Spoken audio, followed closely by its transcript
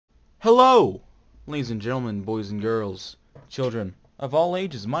Hello, ladies and gentlemen, boys and girls, children of all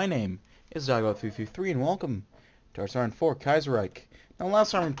ages. My name is DB333, and welcome to Hearts of Iron 4 Kaiserreich. Now, last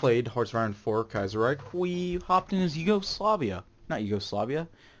time we played Hearts of Iron 4 Kaiserreich, we hopped in as Yugoslavia. Not Yugoslavia,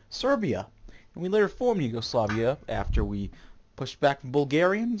 Serbia. And we later formed Yugoslavia after we pushed back the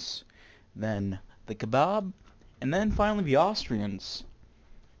Bulgarians, then the Kebab, and then finally the Austrians.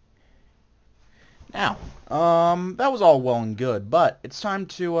 Now, that was all well and good, but it's time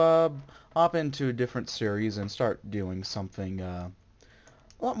to hop into a different series and start doing something a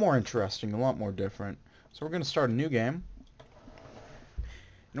lot more interesting, a lot more different. So we're going to start a new game,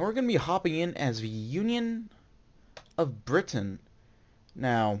 and we're going to be hopping in as the Union of Britain.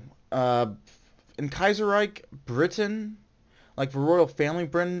 Now, in Kaiserreich, Britain, like the royal family,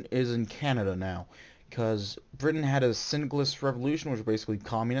 Britain is in Canada now, because Britain had a syndicalist revolution, which was basically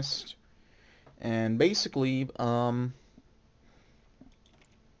communist. And basically, they're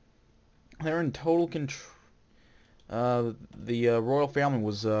in total control. The royal family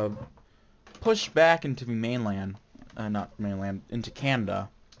was pushed back into the mainland, not mainland, into Canada.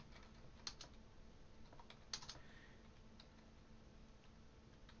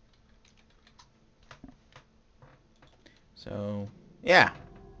 So, yeah.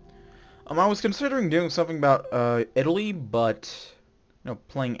 I was considering doing something about Italy, but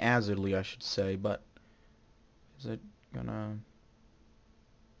playing as Italy, I should say, but is it gonna...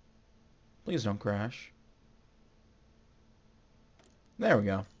 Please don't crash. There we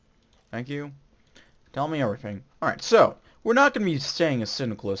go. Thank you. Tell me everything. Alright, so, we're not gonna be staying a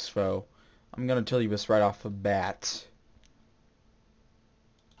syndicalist foe. I'm gonna tell you this right off the bat.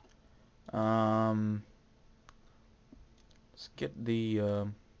 Let's get the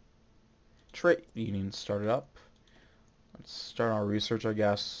trade union started up. Let's start our research, I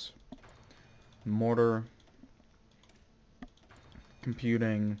guess. Mortar,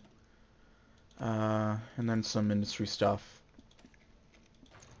 computing, and then some industry stuff.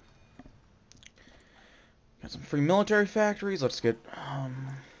 Got some free military factories. Let's get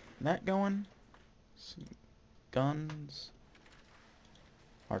that going. Some guns,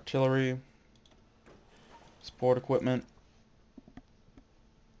 artillery, support equipment.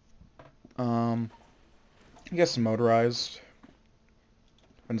 I guess some motorized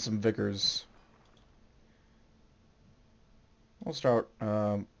and some Vickers. We'll start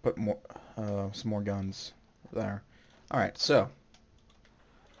put more some more guns there. All right, so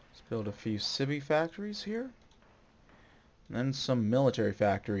let's build a few civvy factories here, and then some military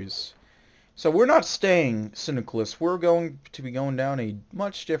factories. So we're not staying syndicalist. We're going to be going down a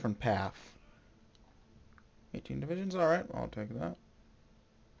much different path. 18 divisions. All right, I'll take that.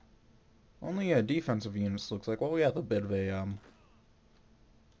 Only defensive units, looks like. Well, we have a bit of a,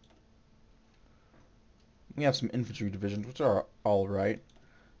 we have some infantry divisions, which are alright.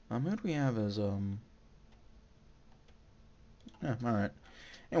 Who do we have as, yeah, alright.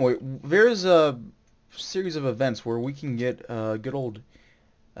 Anyway, there's a series of events where we can get, good old,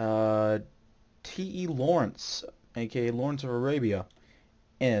 T.E. Lawrence, aka Lawrence of Arabia,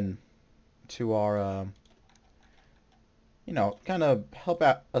 in to our, kind of help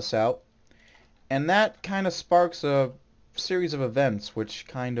us out. And that kind of sparks a series of events, which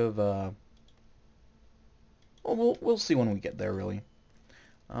kind of, well, we'll see when we get there, really.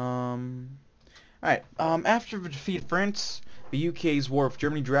 Alright, after the defeat of France, the UK's war with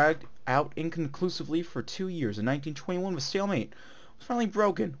Germany dragged out inconclusively for 2 years. In 1921, the stalemate was finally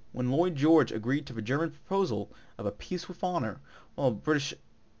broken when Lloyd George agreed to the German proposal of a peace with honor. While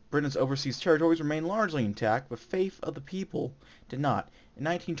Britain's overseas territories remained largely intact, the faith of the people did not. In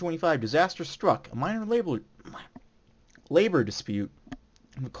 1925, disaster struck. A minor labor dispute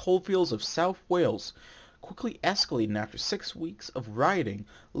in the coalfields of South Wales quickly escalated after 6 weeks of rioting,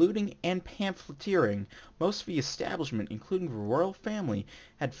 looting, and pamphleteering. Most of the establishment, including the royal family,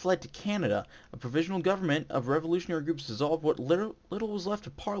 had fled to Canada. A provisional government of revolutionary groups dissolved what little was left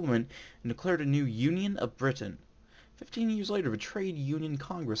of Parliament and declared a new Union of Britain. 15 years later, the Trade Union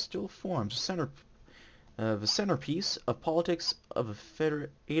Congress still forms the centerpiece of politics of a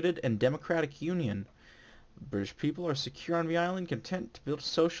federated and democratic union. The British people are secure on the island, content to build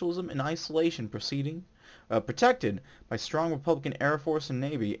socialism in isolation, protected by strong Republican Air Force and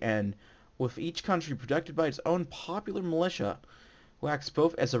Navy, and with each country protected by its own popular militia, who acts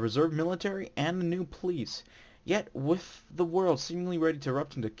both as a reserve military and a new police. Yet, with the world seemingly ready to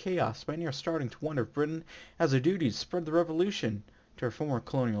erupt into chaos, many are starting to wonder if Britain has a duty to spread the revolution to her former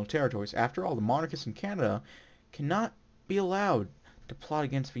colonial territories. After all, the monarchists in Canada cannot be allowed to plot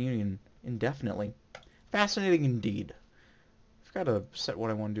against the Union indefinitely. Fascinating indeed. I forgot to set what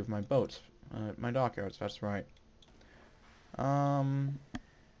I want to do with my boats. My dockyards, that's right.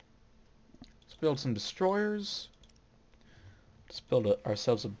 build some destroyers. Let's build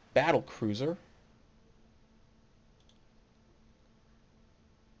ourselves a battle cruiser.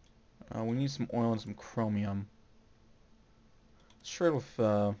 We need some oil and some chromium. Let's trade with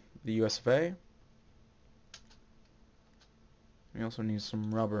the US of A. We also need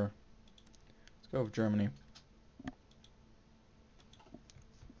some rubber. Let's go with Germany.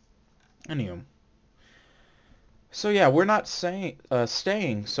 Anywho. So yeah, we're not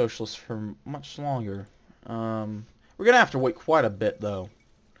staying socialist for much longer. We're gonna have to wait quite a bit though,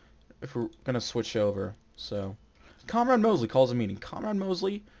 if we're gonna switch over. So, Comrade Mosley calls a meeting. Comrade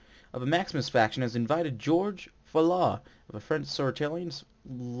Mosley of the Maximus faction has invited George Valla of the French Sortalians,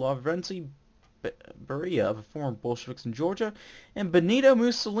 Laurenzi Beria of the former Bolsheviks in Georgia, and Benito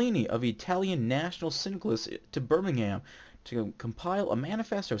Mussolini of the Italian National Syndicalists to Birmingham to compile a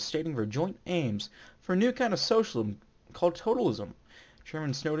manifesto stating their joint aims for a new kind of socialism called totalism.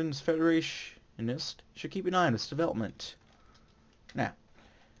 Chairman Snowden's Federationist should keep an eye on its development. Now,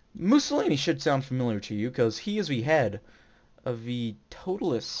 Mussolini should sound familiar to you because he is the head of the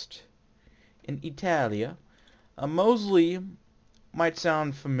totalist in Italia. Mosley might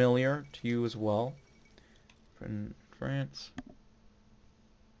sound familiar to you as well. In France.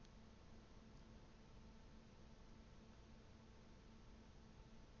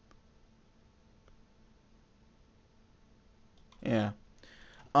 Yeah.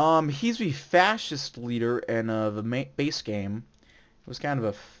 He's the fascist leader in the base game. He was kind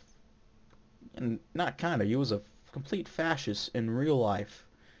of not kind of, he was a complete fascist in real life.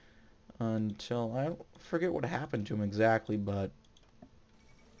 Until, I forget what happened to him exactly, but...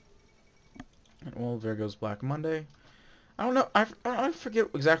 Well, there goes Black Monday. I don't know, I forget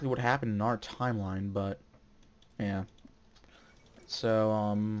exactly what happened in our timeline, but... Yeah.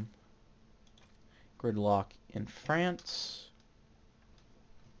 So, gridlock in France.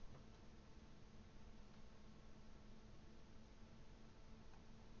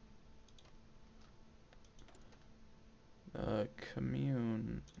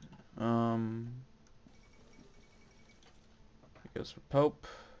 Commune. I guess Pope.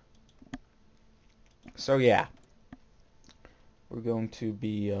 So yeah, we're going to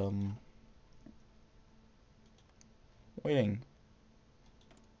be waiting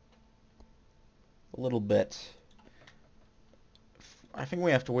a little bit. I think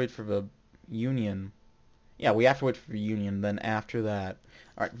we have to wait for the Union. Yeah, we have to wait for the Union. Then after that,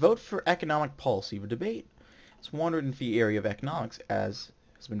 all right. Vote for economic policy. The debate has wandered into the area of economics, as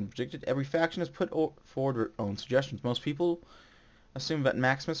has been predicted. Every faction has put forward their own suggestions. Most people assume that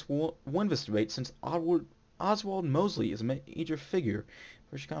Maximus will win this debate since Oswald Mosley is a major figure in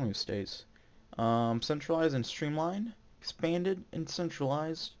British economy states. Centralized and streamlined, expanded and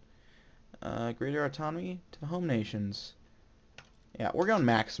centralized, greater autonomy to the home nations. Yeah, we're going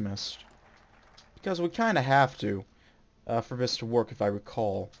Maximus because we kind of have to for this to work, if I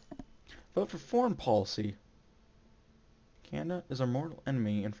recall. Vote for foreign policy. Canada is our mortal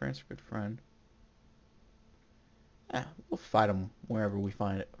enemy and France a good friend. We'll fight them wherever we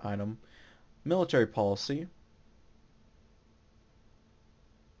find them. Military policy.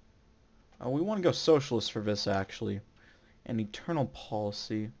 We want to go socialist for this, actually. And eternal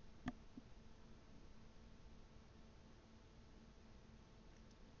policy.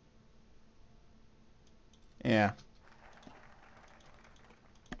 Yeah.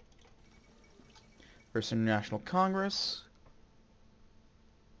 First International Congress.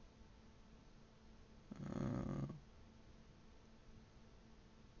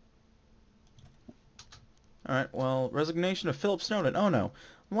 Alright, well, resignation of Philip Snowden. Oh no. On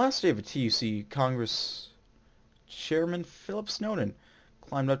the last day of the TUC, Congress Chairman Philip Snowden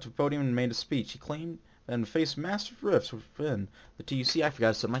climbed up to the podium and made a speech. He claimed that in the face of massive rifts within the TUC, I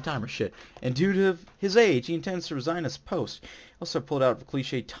forgot to set my timer, shit, and due to his age, he intends to resign his post. He also pulled out the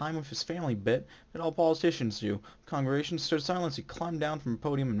cliche time with his family bit that all politicians do. The congregation stood silent. He climbed down from the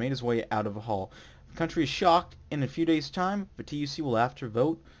podium and made his way out of the hall. The country is shocked. In a few days' time, the TUC will have to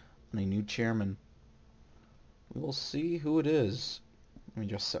vote on a new chairman. We will see who it is. Let me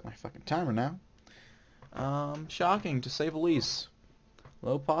just set my fucking timer now. Shocking, to say the least.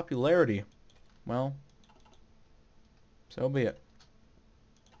 Low popularity. Well, so be it.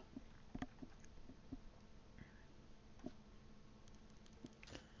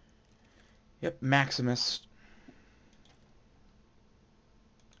 Yep, Maximus.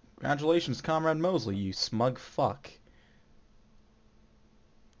 Congratulations, Comrade Mosley, you smug fuck.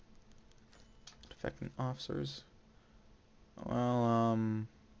 Defecting officers. Well,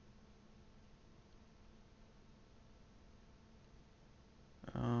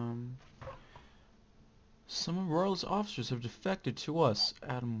 some of Royalist officers have defected to us,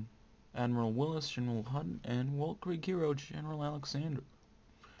 Adam. Admiral Willis, General Hutton, and World Creek hero General Alexander.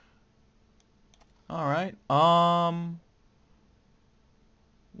 Alright, well,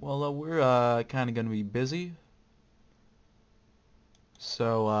 we're, kind of gonna be busy.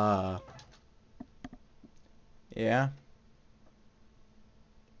 So, yeah.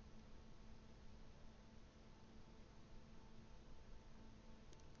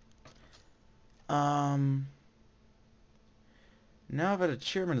 Now that a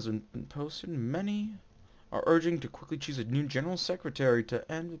chairman has been posted, many are urging to quickly choose a new general secretary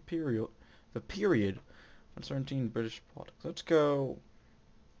to end the period of uncertainty in British politics. Let's go.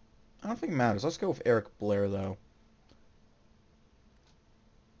 I don't think it matters. Let's go with Eric Blair, though.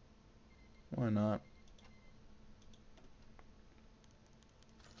 Why not?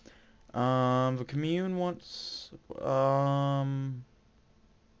 The commune wants,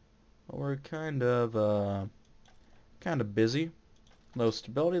 we're kind of busy. Low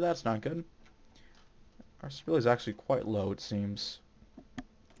stability, that's not good. Our stability is actually quite low, it seems.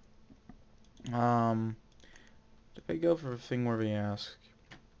 Did they go for a thing where we ask?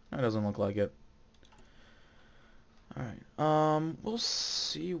 That doesn't look like it. Alright, we'll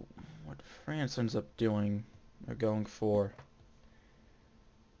see what France ends up doing or going for.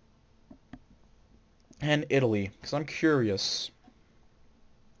 And Italy, because I'm curious.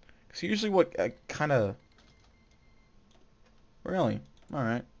 Because usually what kind of... Really?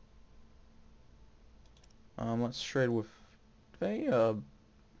 Alright. Let's trade with... let's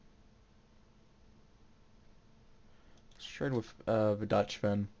trade with the Dutch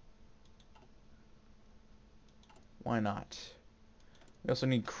then. Why not? We also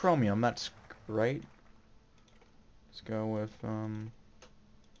need chromium, that's great. Let's go with,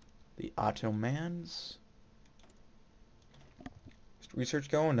 the Ottomans.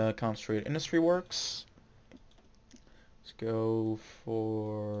 Research going, concentrate industry works. Let's go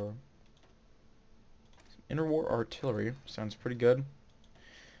for some interwar artillery. Sounds pretty good.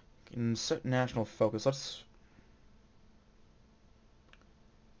 And set national focus. Let's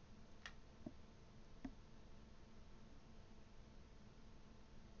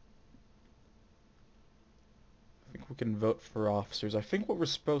I think we can vote for officers. I think what we're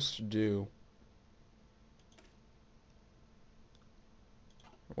supposed to do,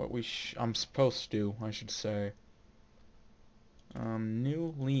 I'm supposed to do, I should say.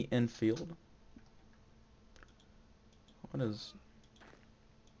 New Lee Enfield. What is...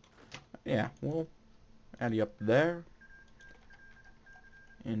 Yeah, we'll add you up there.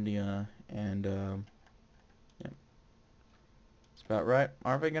 India, and, yeah. That's about right.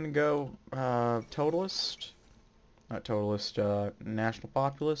 Are they gonna go, totalist? Not totalist, national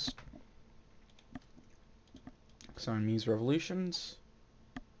populist. Siamese revolutions.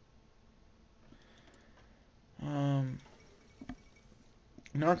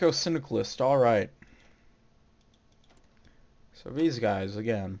 Narco-syndicalist, alright. So these guys,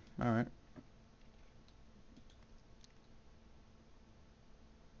 again, alright.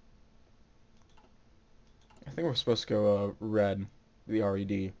 I think we're supposed to go, red, the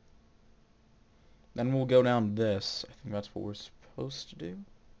RED. Then we'll go down this. I think that's what we're supposed to do.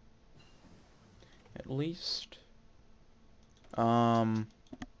 At least. Let's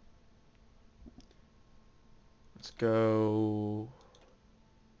go...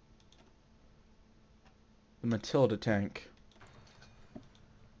 the Matilda tank.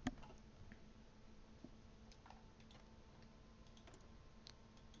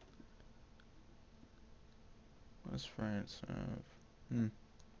 What does France have?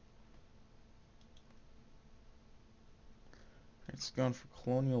 It's going for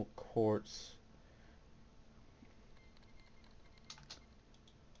colonial courts.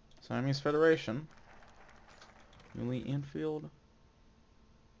 Siamese Federation. Lee Enfield.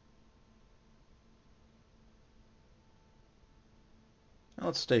 Now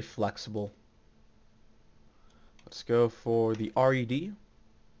let's stay flexible. Let's go for the RED.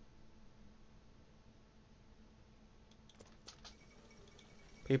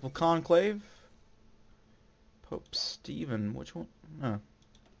 Papal Conclave. Pope Stephen, which one? Oh.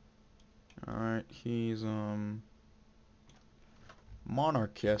 Alright, he's,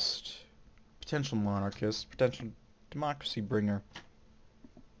 monarchist. Potential monarchist. Potential democracy bringer.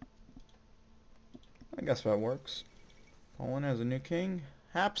 I guess that works. Poland has a new king.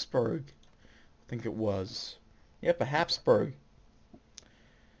 Habsburg. I think it was. Yep, a Habsburg.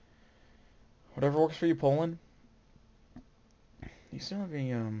 Whatever works for you, Poland. You still have a,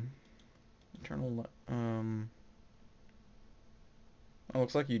 internal, oh,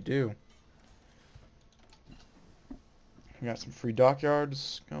 looks like you do. We got some free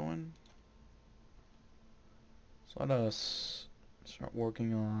dockyards going. So let us start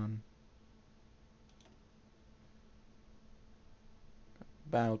working on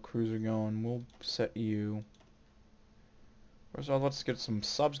battle cruiser going. We'll set you. First of all, let's get some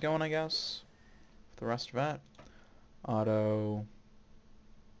subs going, I guess. For the rest of that. Auto.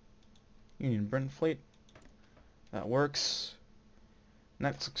 Union Britain Fleet. That works.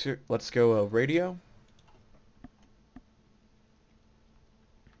 Next, let's go radio.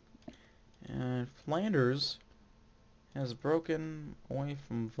 And Flanders has broken away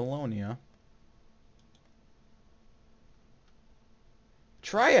from Wallonia.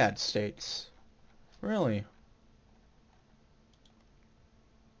 Triad states. Really?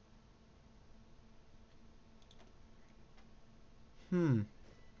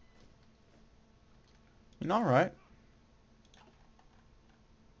 Alright.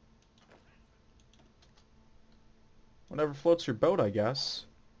 Whatever floats your boat, I guess.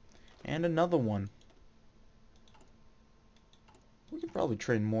 And another one. We can probably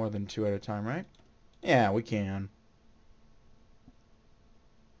train more than 2 at a time, right? Yeah, we can.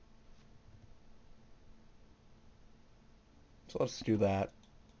 So let's do that.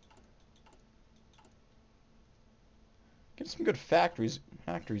 Get some good factories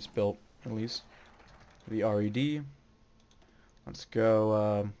built, at least. The RED. Let's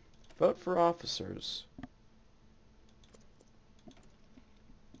go, vote for officers.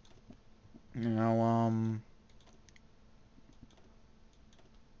 Now,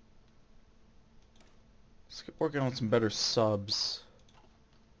 let's get working on some better subs.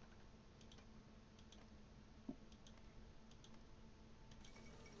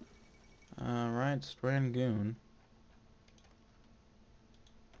 Alright, Strangoon.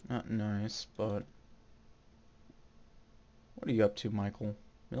 Not nice, but... What are you up to, Michael?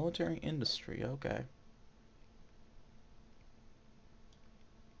 Military industry, okay.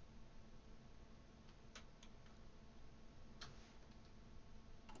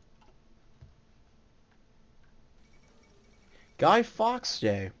 Guy Fawkes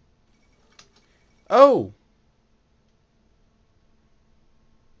Day. Oh!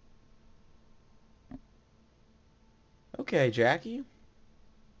 Okay, Jackie.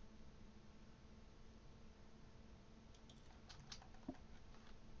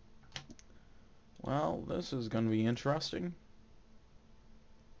 Well, this is going to be interesting.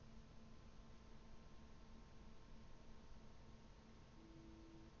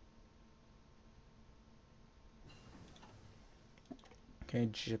 Okay,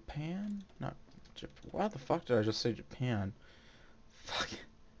 Japan? Not Japan. Why the fuck did I just say Japan? Fuck.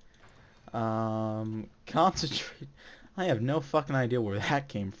 Concentrate. I have no fucking idea where that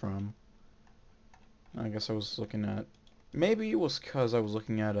came from. I guess I was looking at... Maybe it was because I was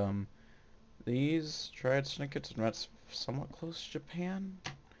looking at, these Triad syndicates, and that's somewhat close to Japan?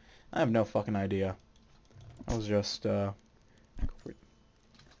 I have no fucking idea. I was just,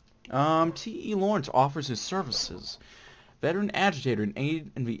 T.E. Lawrence offers his services. Veteran agitator and aid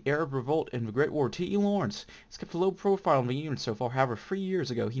in the Arab Revolt and the Great War, T.E. Lawrence has kept a low profile in the Union so far. However, 3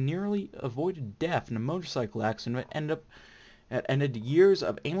 years ago, he nearly avoided death in a motorcycle accident that ended years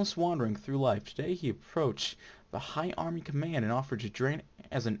of aimless wandering through life. Today, he approached the High Army Command and offered to join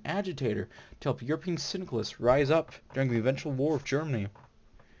as an agitator to help European syndicalists rise up during the eventual war with Germany.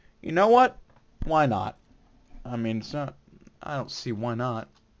 You know what? Why not? I mean, it's not... I don't see why not.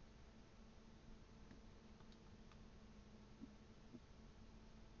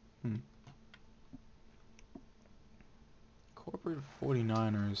 Corporate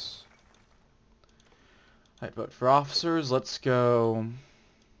 49ers. Alright, but for officers, let's go...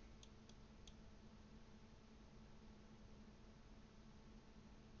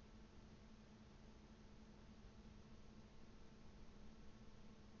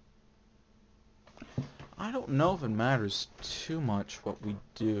 I don't know if it matters too much what we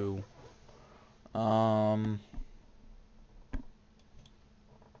do.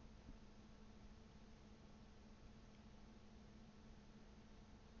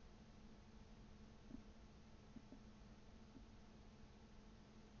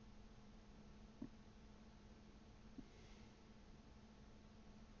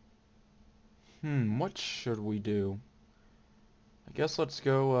 What should we do? I guess let's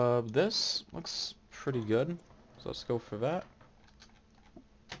go, this looks pretty good. So let's go for that.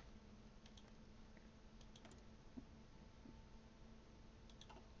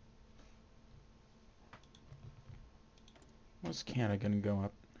 What's Canada gonna go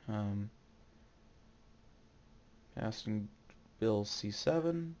up? Casting Bill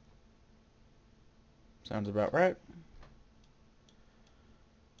C7. Sounds about right.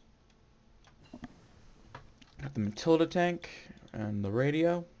 Got the Matilda tank and the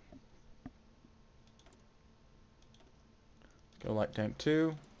radio. Go light tank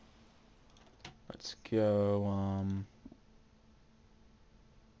 2. Let's go,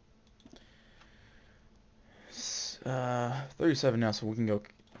 37 now, so we can go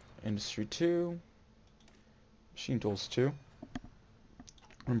Industry 2. Machine Tools 2.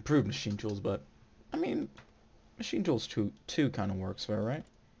 Improved Machine Tools, but, I mean, Machine Tools 2 kind of works well, right?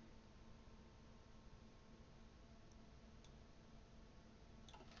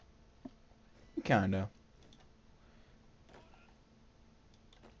 Kinda.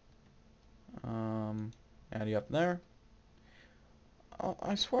 Add you up there.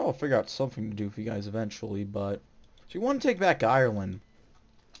 I swear I'll figure out something to do for you guys eventually, but if you want to take back Ireland,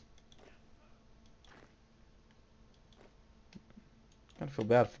 I feel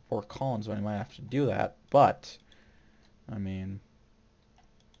bad for poor Collins when he might have to do that, but I mean,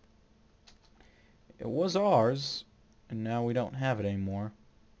 it was ours, and now we don't have it anymore.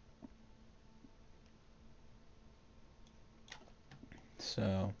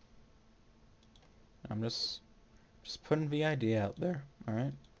 So I'm just putting the idea out there,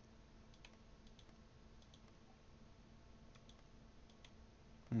 alright?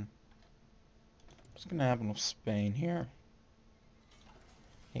 What's gonna happen with Spain here?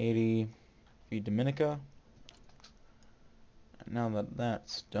 Haiti, v Dominica. And now that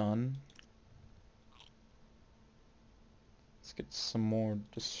that's done, let's get some more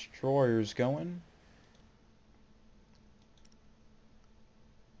destroyers going.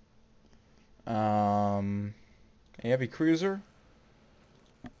 A heavy cruiser.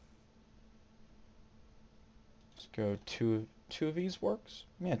 Let's go two of these works.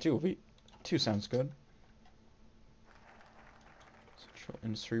 Yeah, two sounds good. Central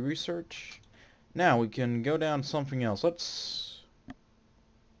Industry Research. Now we can go down something else. Let's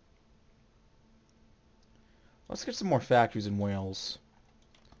get some more factories in Wales.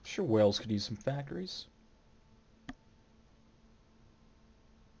 I'm sure Wales could use some factories.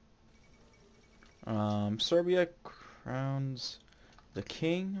 Serbia crowns the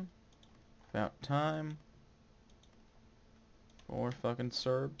king. About time. For fucking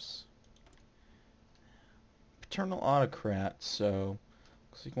Serbs. Paternal autocrat, so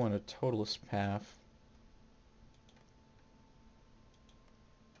looks like going a totalist path.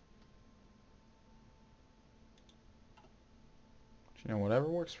 But, you know, whatever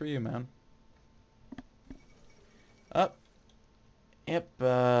works for you, man. Up. Yep,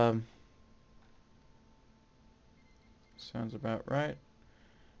 sounds about right.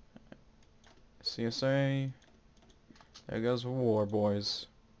 CSA. There goes the war, boys.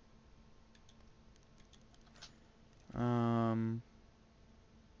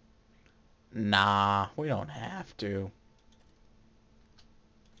 Nah, we don't have to.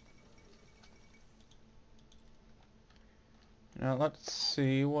 Now let's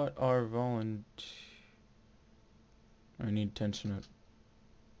see what our I need tension.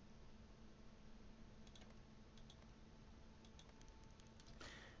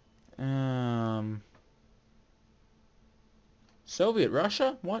 Soviet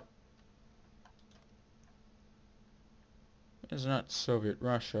Russia? What? It's not Soviet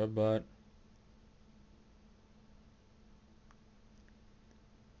Russia, but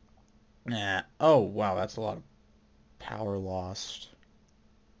nah. Oh wow, that's a lot of power lost.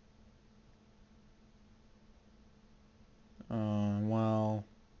 Well,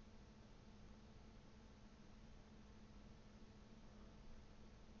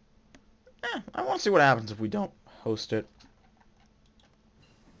 I want to see what happens if we don't host it.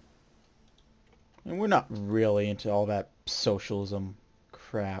 And we're not really into all that socialism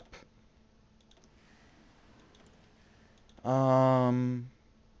crap. Let's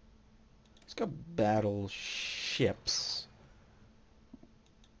go battleships.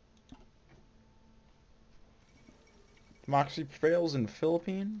 Democracy prevails in the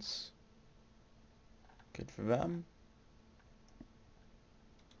Philippines. Good for them.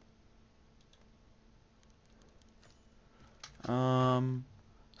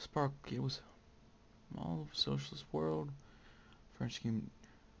 Spark, it was all of socialist world. French game.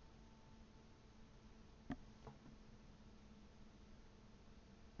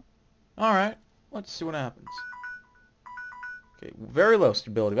 Alright, let's see what happens. Okay, very low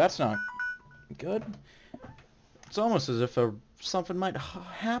stability. That's not good. It's almost as if something might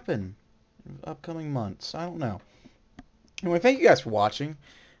happen in the upcoming months. I don't know. Anyway, thank you guys for watching.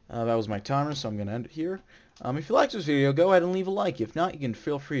 That was my timer, so I'm going to end it here. If you liked this video, go ahead and leave a like. If not, you can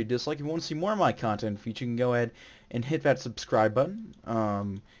feel free to dislike. If you want to see more of my content feature, you can go ahead and hit that subscribe button.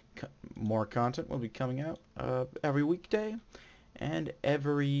 More content will be coming out every weekday and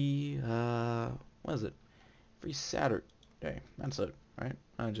every, what is it? Every Saturday. That's it, right?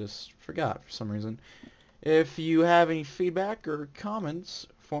 I just forgot for some reason. If you have any feedback or comments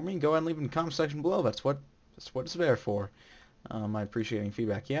for me, go ahead and leave them in the comment section below. That's what it's there for. I appreciate any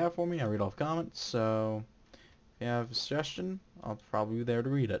feedback you have for me. I read all the comments, so you have a suggestion, I'll probably be there to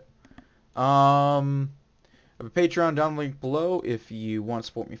read it. I have a Patreon down the link below if you want to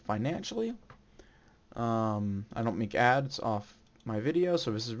support me financially. I don't make ads off my videos,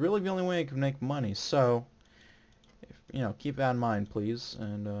 so this is really the only way I can make money. So, keep that in mind, please,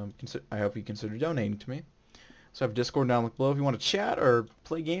 and I hope you consider donating to me. So I have Discord down below if you want to chat or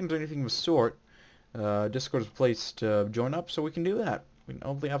play games or anything of the sort. Discord is a place to join up, so we can do that. We can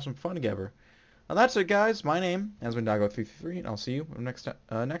hopefully have some fun together. Now that's it, guys. My name has been Dago333, and I'll see you next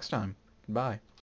time. Goodbye.